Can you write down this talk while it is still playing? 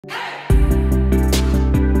Hey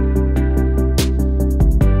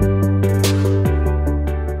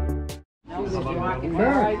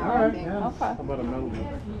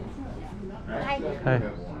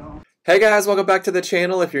guys, welcome back to the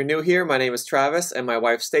channel. If you're new here, my name is Travis, and my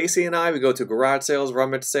wife Stacey and I, we go to garage sales,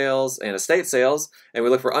 rummage sales, and estate sales, and we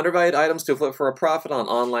look for undervalued items to flip for a profit on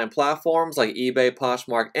online platforms like eBay,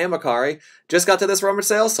 Poshmark, and Mercari. Just got to this rummage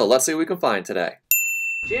sale, so let's see what we can find today.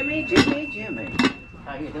 Jimmy.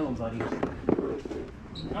 How you doing, buddy? Not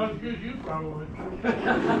as good as you probably.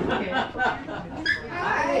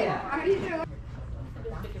 Hi, how are you doing?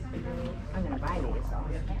 I'm gonna buy these.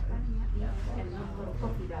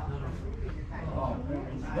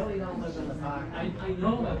 Billy don't live in the park. I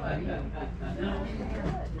know that. I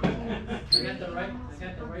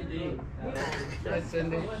got the right name. Hi,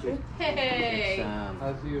 Cindy. Hey.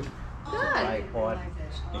 How's you? Good.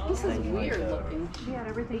 This is weird looking. She had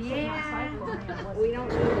everything. Yeah. We don't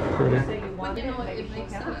know if it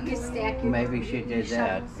makes sense. You stack your Maybe she did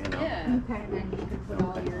that, you know. Yeah. Okay. And then you can put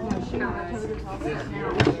all your cards.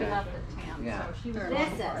 Yeah. This is.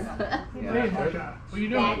 Hey, Marsha, what are you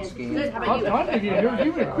doing? That is good. How about you? I'm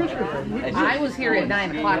you were Christopher. I was here at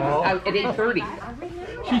 9 o'clock. At 8:30.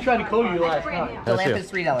 She tried to call you last night. The lamp is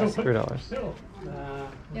 $3. $3.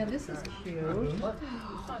 Yeah, this is cute.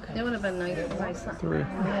 That would have been nice if I saw. $3.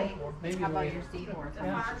 How about your seahorse?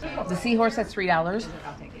 The seahorse, that's $3.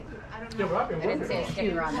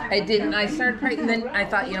 I didn't. I started praying, and then I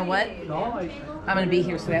thought, you know what? I'm going to be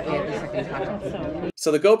here so that way at least I can talk to them.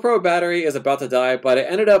 So the GoPro battery is about to die, but I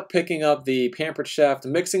ended up picking up the Pampered Chef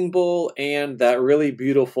mixing bowl and that really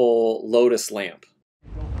beautiful Lotus lamp.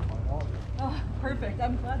 Oh, perfect.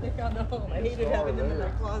 I'm glad they found a home. I hated having them in my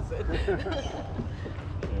closet.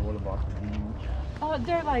 What about the jeans? Oh,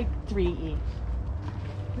 they're like $3 each.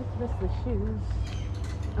 That's the shoes.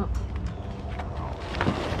 Oh.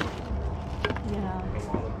 Yeah.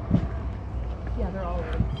 Yeah, they're all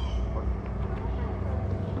good.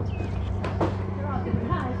 They're all good.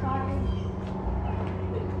 Hi, sorry.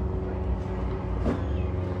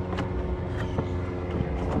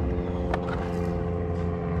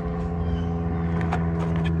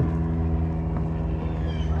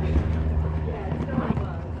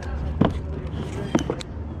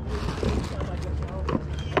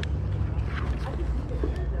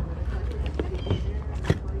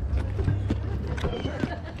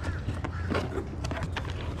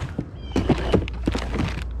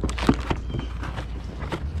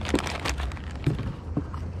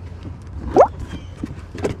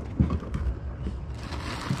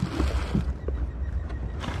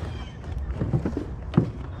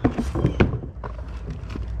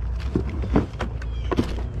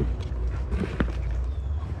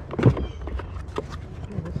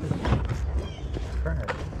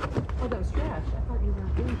 Oh, that was trash. I thought you were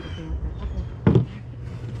doing something with that. Okay.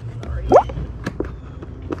 Sorry.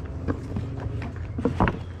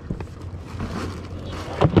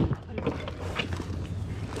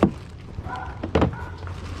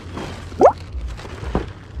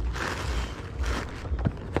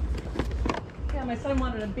 Yeah, my son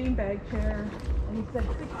wanted a beanbag chair, and he said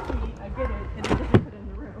 6 feet. I get it, and he didn't put it in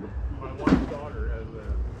the room. My wife's daughter has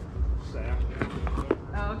a staff.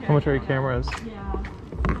 Oh, okay. How much are your cameras? Yeah.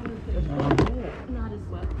 Not as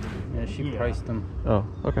well. Yeah, she priced them. Oh,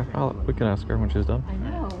 okay. We can ask her when she's done. I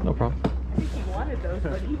know. No problem. I think he wanted those,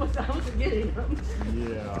 but he was out to getting them.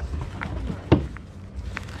 Yeah.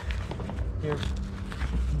 Here's So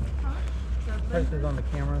prices on the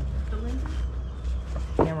cameras. the lenses,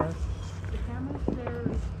 Cameras. the cameras, they're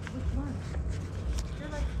which one? They're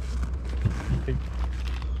like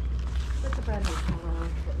that's a brand new camera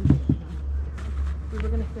that we didn't know. We were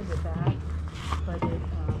gonna send it back, but it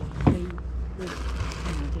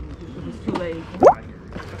was too late.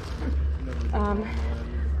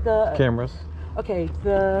 The Cameras. okay,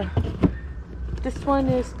 this one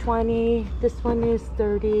is 20, this one is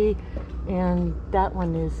 30, and that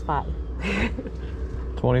one is 5.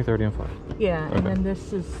 20, 30, and 5. Yeah, Okay. and then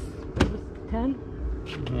this is 10.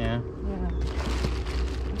 Yeah. Yeah.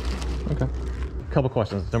 Okay. Couple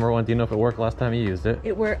questions. Number one, do you know if it worked last time you used it?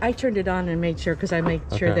 I turned it on and made sure because I made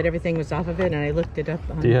sure Okay. that everything was off of it, and I looked it up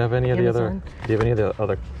on Do you have any of the Amazon.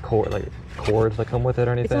 other cords that come with it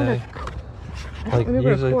or It's not anything? I don't Like remember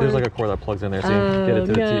a usually there's cord. like a cord that plugs in there so you can get it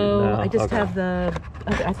to the TV. No, I just okay. have the.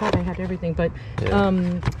 I thought I had everything, but Yeah.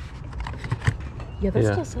 yeah, that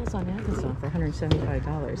Yeah. still sells on Amazon for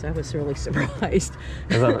 $175. I was really surprised.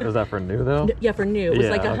 Is that for new though? Yeah, for new. It was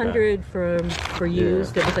Yeah, like okay. 100 for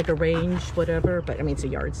used. Yeah. It was like a range, whatever. But I mean, it's a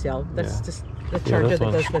yard sale. That's Yeah. just the Yeah, charger this that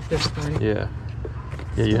one- goes with this one. Yeah.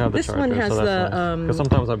 Yeah, you have the This charger. one has so that's the, because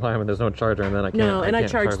sometimes I buy them and there's no charger, and then I can't. No, and I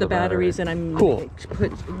can't charge the batteries, and I'm cool.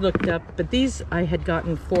 Looked up. But these I had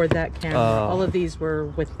gotten for that camera. All of these were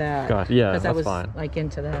with that. God, yeah, because I was fine. like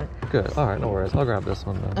into that. Good. All right, no worries. I'll grab this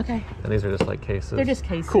one then. Okay. And these are just like cases. They're just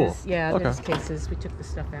cases. Cool. Yeah, Okay. they're just cases. We took the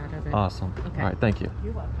stuff out of it. Awesome. Okay. All right, thank you.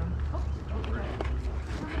 You're welcome.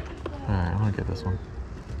 All right, I'm gonna get this one.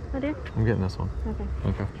 Oh, dear? I'm getting this one. Okay.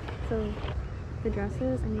 Okay. So, the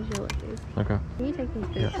dresses, I need you to look at these. Okay. Can you take these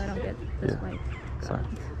boots so I don't get this Yeah. white? Sorry.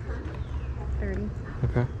 30.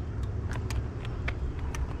 Okay.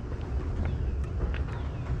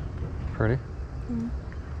 Pretty.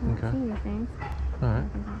 Mm-hmm. Okay. See anything. All right.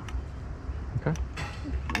 Okay.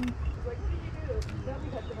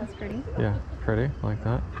 That's pretty. Yeah, pretty like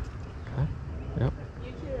that. Okay. Yep.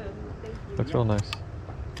 Looks real nice.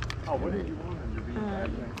 Oh, what did you want them to be?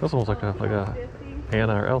 This one looks like a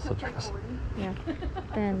Anna or Elsa dress. Yeah.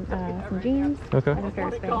 Then some jeans. Okay. And a pair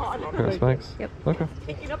of Spanx. Pair of Spanx? Yep. Okay.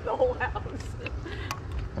 Taking up the whole house.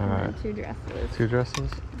 All And right. then 2 dresses. 2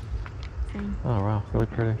 dresses. Same. Oh wow, really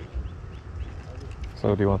pretty.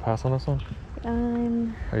 So do you want to pass on this one?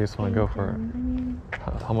 Or you just want to go for it? I mean,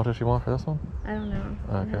 How much does she want for this one? I don't know.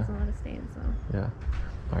 Okay. It has a lot of stains, so. Yeah. All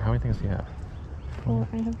right, how many things do you have? 4,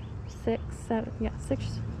 I have 6, 7. Yeah, 6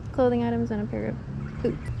 clothing items and a pair of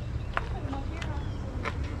boots.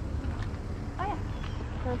 Oh yeah.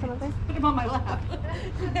 You want some of this? Put them on my lap.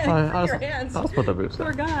 I'll Your hands. just put the boots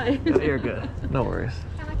Poor down. guy. Yeah, you're good. No worries.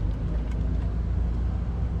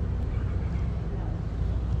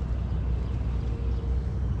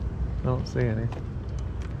 I don't see any.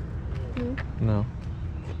 No.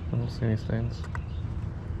 I don't see any stains.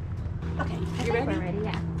 Okay, I you think ready? we're ready,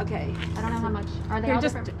 yeah. Okay. I don't know how much. Are they They're all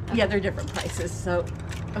just different? yeah, they're different prices. So,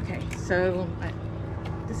 okay, so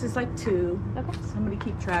this is like 2. Okay. Somebody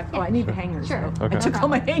keep track. Oh, I need the hangers. Sure. Though. Okay. I took all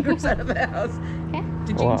my hangers out of the house. Okay.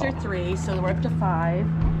 The jeans Wow. are 3, so we're up to 5.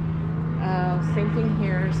 Same thing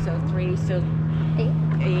here. So 3, so 8.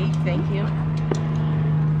 Thank you.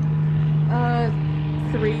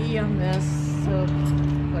 3 on this. So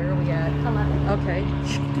where are we at? 11. Okay.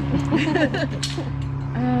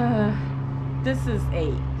 This is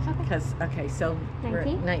 8. Because okay, so we're at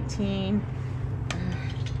 19.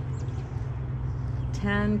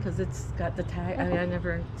 10 because it's got the tag. I mean, I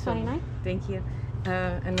never. So, 29. Thank you.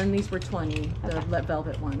 And then these were 20, the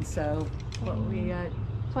velvet ones. So what were we at?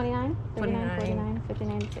 29, 39, 29.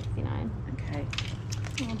 49, 59, 69. Okay.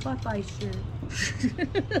 Oh, bye-bye shirt.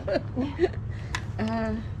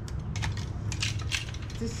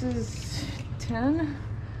 This is 10.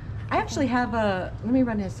 I actually have a. Let me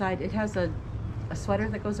run it aside. It has a sweater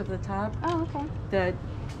that goes over the top Oh, okay. that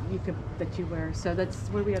you wear. So that's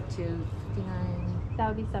where we up to 59. That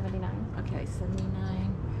would be 79. Okay,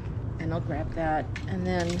 79. And I'll grab that. And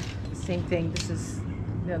then same thing. This is.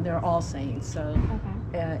 They're all Saints. So.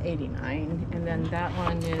 Okay. 89, and then that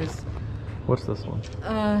one is What's this one?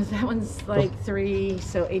 that one's like 3,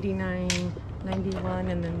 so 89, 91,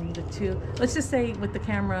 and then the 2. Let's just say with the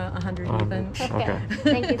camera 100 even. Okay.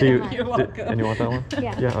 Thank you Do so you, much. You're welcome. and you want that one?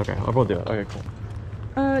 Yeah. Yeah, okay. I will do it. Okay, cool.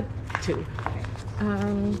 2.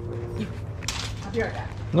 I'll be right back.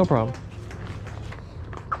 No problem.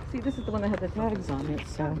 See, this is the one that had the tags on it.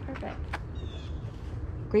 So Perfect.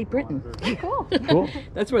 Great Britain. Cool. Cool.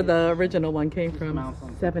 That's where the original one came from.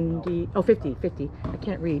 70. Oh, 50. I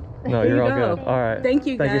can't read. No, There you're you all go. good. All right. Thank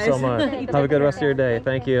you, Thank you so guys. much. Have a good rest of your day.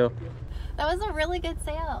 Thank you. That was a really good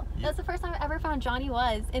sale. That's the first time I ever found Johnny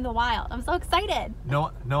Was in the wild. I'm so excited. No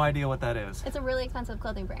idea what that is. It's a really expensive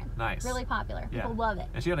clothing brand. Nice. Really popular. Yeah. People love it.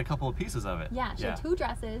 And she had a couple of pieces of it. Yeah, she had 2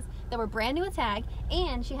 dresses that were brand new with tag,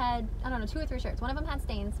 and she had, I don't know, 2 or 3 shirts. One of them had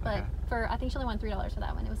stains, but Okay. I think she only won $3 for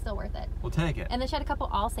that one. It was still worth it. We'll take it. And then she had a couple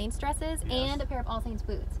All Saints dresses Yes. and a pair of All Saints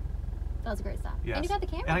boots. That was a great stuff. Yes. And you got the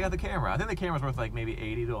camera. And I got the camera. I think the camera's worth like maybe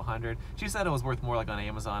 80 to 100. She said it was worth more like on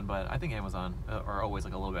Amazon, but I think Amazon are always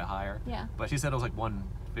like a little bit higher. Yeah. But she said it was like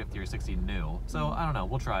 150 or 60 new. So I don't know.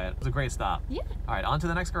 We'll try it. It was a great stop. Yeah. All right, on to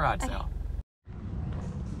the next garage sale.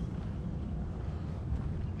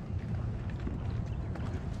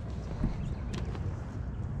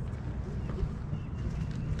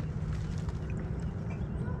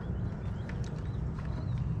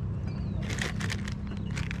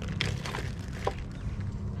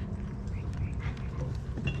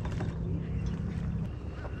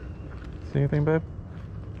 See anything, babe?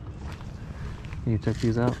 Can you check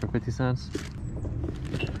these out for 50 cents?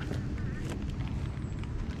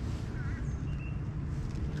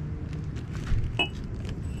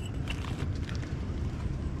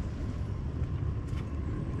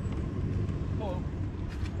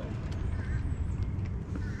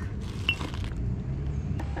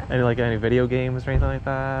 Any video games or anything like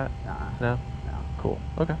that? Nah. No? No. Cool.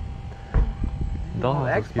 Okay. Oh,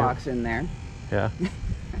 Dollhouse is cute. Xbox in there. Yeah.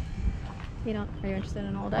 You don't? Are you interested in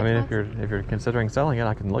an old I mean, Xbox? if you're considering selling it,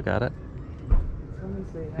 I can look at it. Let me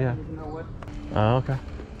see. I Yeah. don't even know what. Oh, okay.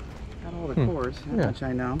 Got all the cores. How Yeah. much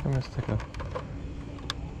I know. Let me just take a.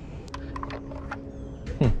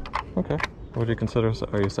 Okay. Would you consider?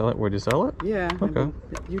 Are you sell it? Would you sell it? Yeah. Okay.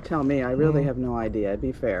 You tell me. I really have no idea.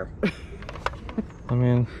 Be fair. I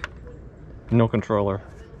mean, no controller.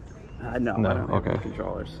 No, No, I don't have okay. any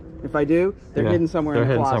controllers. If I do, they're Yeah, hidden somewhere they're in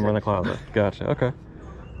the hidden closet. somewhere in the closet. Gotcha. Okay.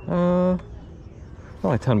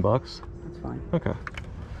 Like $10. That's fine. Okay.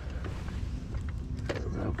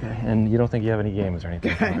 Okay. And you don't think you have any games or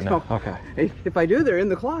anything? No. Okay. Hey, if I do, they're in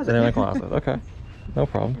the closet. They're in the closet. Okay. No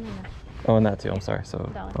problem. Oh, and that too. I'm sorry. So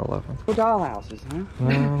Dollar. 11. Oh, dollhouses, huh?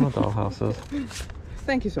 No dollhouses.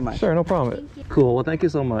 Thank you so much. Sure, no problem. Cool. Well, thank you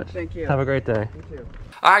so much. Thank you. Have a great day. You too.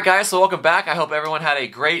 Alright guys, so welcome back. I hope everyone had a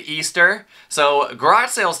great Easter. So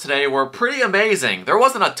garage sales today were pretty amazing. There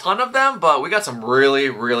wasn't a ton of them, but we got some really,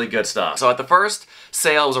 really good stuff. So at the first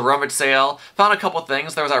sale, it was a rummage sale. Found a couple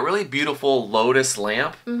things. There was that really beautiful Lotus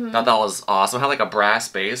lamp. Thought that was awesome. It had like a brass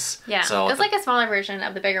base. Yeah, So it was like a smaller version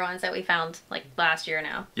of the bigger ones that we found like last year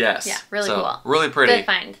now. yes. Yeah, really So, cool. Really pretty. Good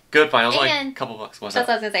find. Good find. It was like And a couple bucks. What's That's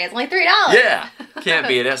that? what I was gonna say. It's only $3. Yeah, can't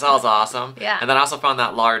beat it. So that was awesome. Yeah. And then I also found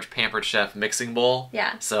that large Pampered Chef mixing bowl. Yeah.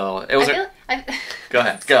 So it was. Go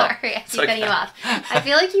ahead. Go. Sorry, I keep It's okay. cutting you off. I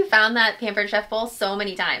feel like you found that Pampered Chef bowl so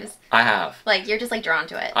many times. I have. Like you're just like drawn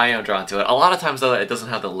to it. I am drawn to it. A lot of times though, it doesn't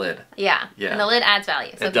have the lid. Yeah. Yeah. And the lid adds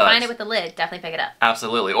value. So It if you find does. it with the lid, definitely pick it up.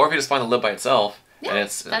 Absolutely. Or if you just find the lid by itself Yeah, and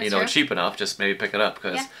it's that's true. cheap enough, just maybe pick it up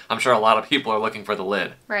because Yeah. I'm sure a lot of people are looking for the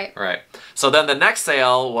lid. Right. Right. So then the next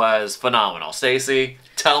sale was phenomenal. Stacy,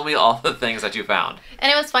 tell me all the things that you found.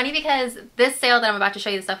 And it was funny because this sale that I'm about to show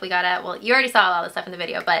you the stuff we got at, well, you already saw a lot of the stuff in the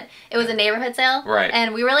video, but it was a neighborhood sale. Right.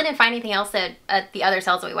 And we really didn't find anything else at the other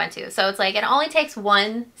sales that we went to. So it's like, it only takes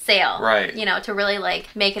one sale, Right. to really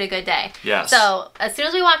like make it a good day. Yes. So as soon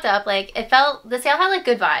as we walked up, like the sale had like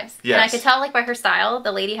good vibes. Yes. And I could tell like by her style,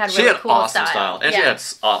 the lady had She really had cool awesome style. And she Yeah. had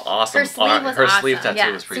awesome Her sleeve was her awesome. sleeve tattoo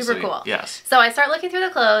Yeah, was pretty super sweet. cool. Yes. So I start looking through the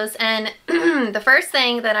clothes, and the first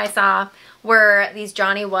thing that I saw were these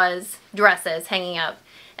Johnny Was dresses hanging up.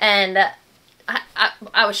 And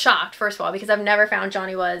I was shocked, first of all, because I've never found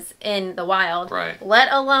Johnny Was in the wild. Right.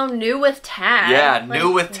 Let alone new with tag. Yeah, Like,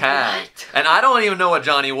 new with tag. what? And I don't even know what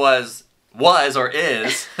Johnny was or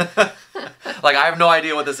is. Like, I have no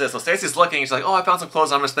idea what this is. So Stacy's looking, she's like, oh, I found some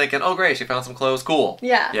clothes. I'm just thinking, oh, great, she found some clothes. Cool.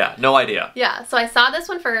 Yeah. Yeah, no idea. Yeah, so I saw this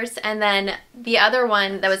one first, and then the other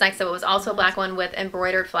one that was next to it was also a black one with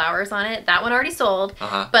embroidered flowers on it. That one already sold,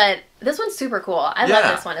 but this one's super cool. I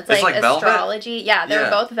love this one. It's like velvet? astrology. Yeah,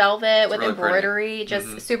 they're both velvet with really embroidery,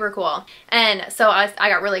 just super cool. And so I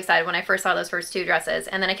got really excited when I first saw those first two dresses,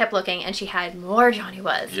 and then I kept looking, and she had more Johnny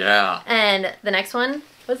Was. Yeah. And the next one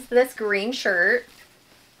was this green shirt,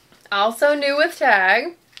 also new with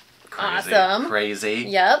tag. Crazy. Awesome. Crazy.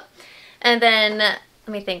 Yep. And then let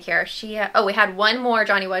me think here. We had one more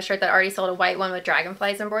Johnny Was shirt that already sold, a white one with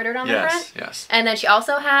dragonflies embroidered on the front. Yes. And then she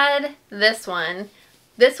also had this one.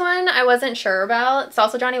 This one I wasn't sure about. It's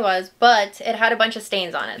also Johnny Was, but it had a bunch of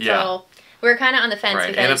stains on it. Yeah. So we were kind of on the fence. Right.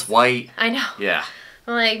 Because And it's white. I know. Yeah.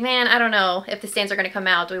 I'm like, man, I don't know if the stains are going to come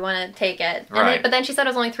out. Do we want to take it? And Right. but then she said it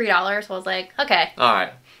was only $3. So I was like, okay. All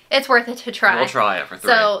right. It's worth it to try. We'll try it for $3.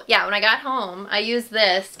 So, yeah, when I got home, I used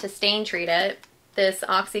this to stain treat it. This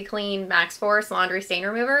OxyClean Max Force laundry stain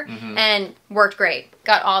remover. And worked great.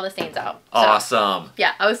 Got all the stains out. So, Awesome.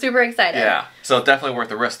 yeah, I was super excited. Yeah. So definitely worth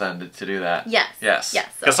the risk then to do that. Yes. Yes.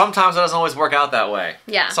 Yes. Because sometimes it doesn't always work out that way.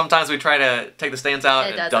 Yeah. Sometimes we try to take the stains out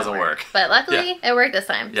and it doesn't work. But luckily, it worked this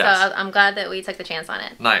time. Yes. So I'm glad that we took the chance on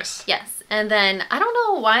it. Nice. Yes. And then, I don't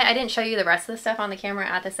know why I didn't show you the rest of the stuff on the camera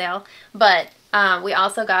at the sale, but we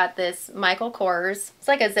also got this Michael Kors. It's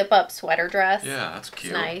like a zip-up sweater dress. Yeah, that's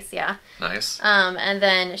cute. It's nice, yeah. Nice. And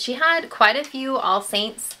then she had quite a few All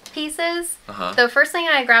Saints pieces. Uh-huh. The first thing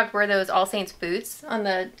I grabbed were those All Saints boots on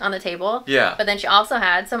the table. Yeah. But then she also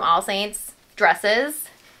had some All Saints dresses.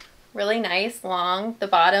 Really nice, long. The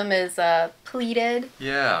bottom is pleated.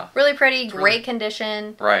 Yeah. Really pretty, great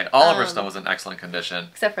condition. Right. All of her stuff was in excellent condition.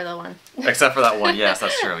 Except for the one. Except for that one. Yes,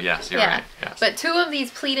 that's true. Yes, you're right. Yes. But two of these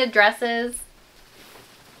pleated dresses.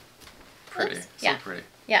 Pretty. Oops. So pretty.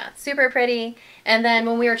 Yeah, super pretty. And then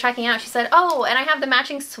when we were checking out, she said, oh, and I have the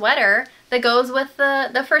matching sweater that goes with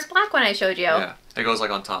the first black one I showed you. Yeah. It goes like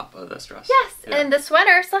on top of this dress. Yes, Yeah. and the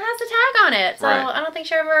sweater still has the tag on it. So Right. I don't think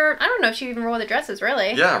she ever, I don't know if she even wore the dresses,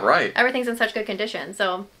 really. Yeah, right. Everything's in such good condition,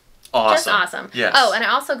 so Awesome. just awesome. Yes. Oh, and I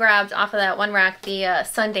also grabbed off of that one rack the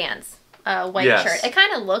Sundance white Yes. shirt. It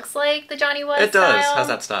kind of looks like the Johnny Was It does. style. Has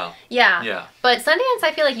that style. Yeah. Yeah. But Sundance,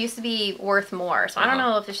 I feel like used to be worth more. So I don't Uh-huh.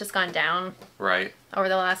 know if it's just gone down Right. over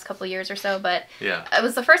the last couple of years or so. But Yeah. it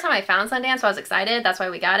was the first time I found Sundance, so I was excited. That's why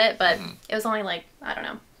we got it. But Mhm. it was only like, I don't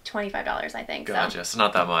know, $25, I think. Gotcha. So So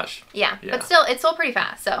not that much. yeah. Yeah. But still, it's sold pretty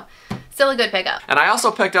fast. So still a good pickup. And I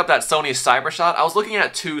also picked up that Sony CyberShot. I was looking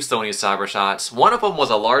at 2 Sony CyberShots. One of them was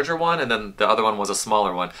a larger one, and then the other one was a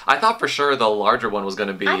smaller one. I thought for sure the larger one was going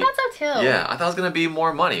to be... I thought so too. Yeah, I thought it was going to be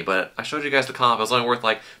more money, but I showed you guys the comp. It was only worth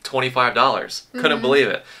like $25. Couldn't believe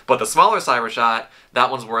it. But the smaller CyberShot, that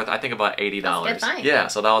one's worth, I think, about $80. That's good find. Yeah,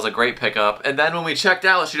 so that was a great pickup. And then when we checked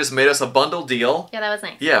out, she just made us a bundle deal. Yeah, that was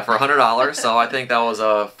nice. Yeah, for $100. So I think that was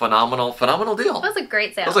a phenomenal deal. That was a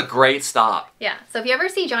great sale. That was a great stop. Yeah, so if you ever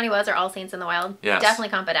see Johnny Was or All Saints in the Wild, Yes. definitely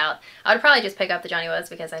comp it out. I would probably just pick up the Johnny Was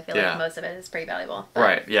because I feel Yeah. like most of it is pretty valuable. But-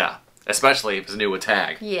 Right, yeah. Especially if it's new with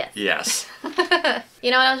tag. Yes. Yes. You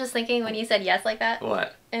know what I was just thinking when you said yes like that?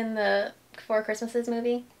 What? In the Four Christmases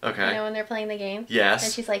movie. Okay. You know when they're playing the game? Yes.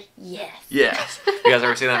 And she's like, yes. Yes. You guys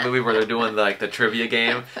ever seen that movie where they're doing like the trivia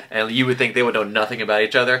game and you would think they would know nothing about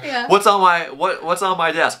each other? Yeah. What's on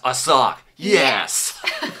my desk? A sock. Yes.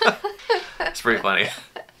 It's pretty funny.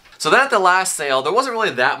 So then at the last sale, there wasn't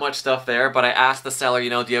really that much stuff there, but I asked the seller, you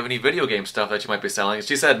know, do you have any video game stuff that you might be selling? And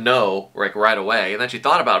she said no, like right away. And then she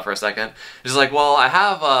thought about it for a second. She's like, well, I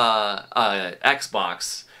have a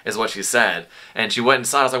Xbox, is what she said. And she went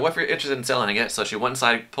inside. I was like, what if you're interested in selling it? So she went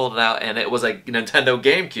inside, pulled it out, and it was a Nintendo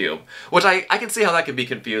GameCube, which I can see how that could be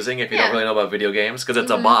confusing if you don't really know about video games, because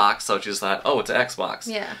it's a box, so she just thought, oh, it's an Xbox.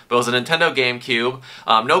 Yeah. But it was a Nintendo GameCube,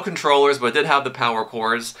 no controllers, but it did have the power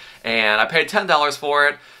cords, and I paid $10 for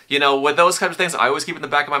it. You know, with those kinds of things, I always keep in the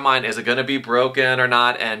back of my mind, is it going to be broken or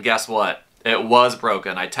not? And guess what? It was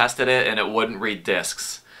broken. I tested it, and it wouldn't read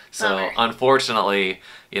discs. So, Bummer. unfortunately,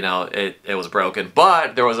 you know, it was broken.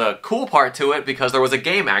 But there was a cool part to it because there was a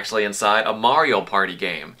game actually inside, a Mario Party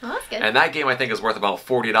game. Oh, that's good. And that game I think is worth about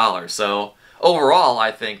 $40. So overall,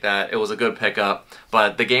 I think that it was a good pickup.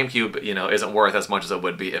 But the GameCube, you know, isn't worth as much as it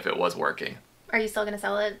would be if it was working. Are you still going to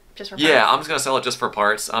sell it just for parts? Yeah, I'm just going to sell it just for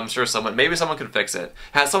parts. I'm sure maybe someone could fix it. It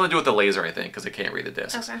has something to do with the laser, I think, because it can't read the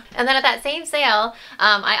discs. Okay. And then at that same sale,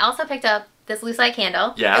 I also picked up this lucite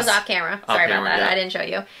candle. Yes. It was off camera. Sorry about that. Yeah. I didn't show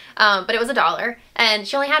you. But it was $1. And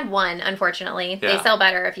she only had one, unfortunately. Yeah. They sell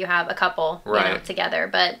better if you have a couple you know, Right. together.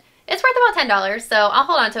 But it's worth about $10. So I'll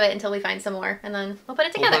hold on to it until we find some more. And then we'll put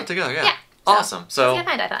it together. We'll put it together, yeah. Yeah. Awesome. So, it's a good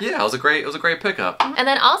find, I thought. yeah, it was a great pickup. And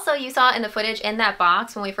then also you saw in the footage in that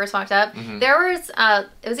box when we first walked up, there was,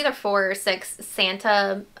 it was either 4 or 6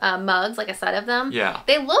 Santa mugs, like a set of them. Yeah.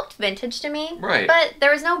 They looked vintage to me. Right. But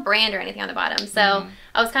there was no brand or anything on the bottom. So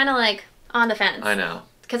I was kind of like on the fence. I know.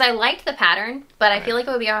 Because I liked the pattern, but I Right. feel like it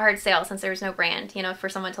would be a hard sale since there's no brand, you know, for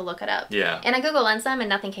someone to look it up. Yeah. And I Google Lens them and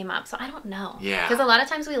nothing came up, so I don't know. Yeah. Because a lot of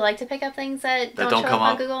times we like to pick up things that don't show come up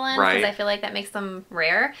on up, Google Lens right. because I feel like that makes them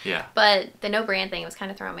rare. Yeah. But the no brand thing was kind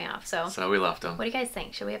of throwing me off. So So we left them. what do you guys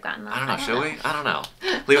think? Should we have gotten them? I don't know, should we? I don't know.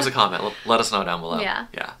 Leave us a comment. Let us know down below. Yeah.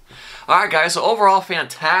 Yeah. Alright guys, so overall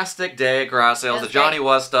fantastic day at garage sales. It The was Johnny great.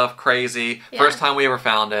 Was stuff, crazy. Yeah. First time we ever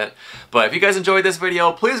found it. But if you guys enjoyed this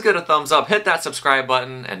video, please give it a thumbs up, hit that subscribe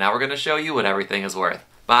button, and now we're going to show you what everything is worth.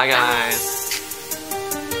 Bye guys!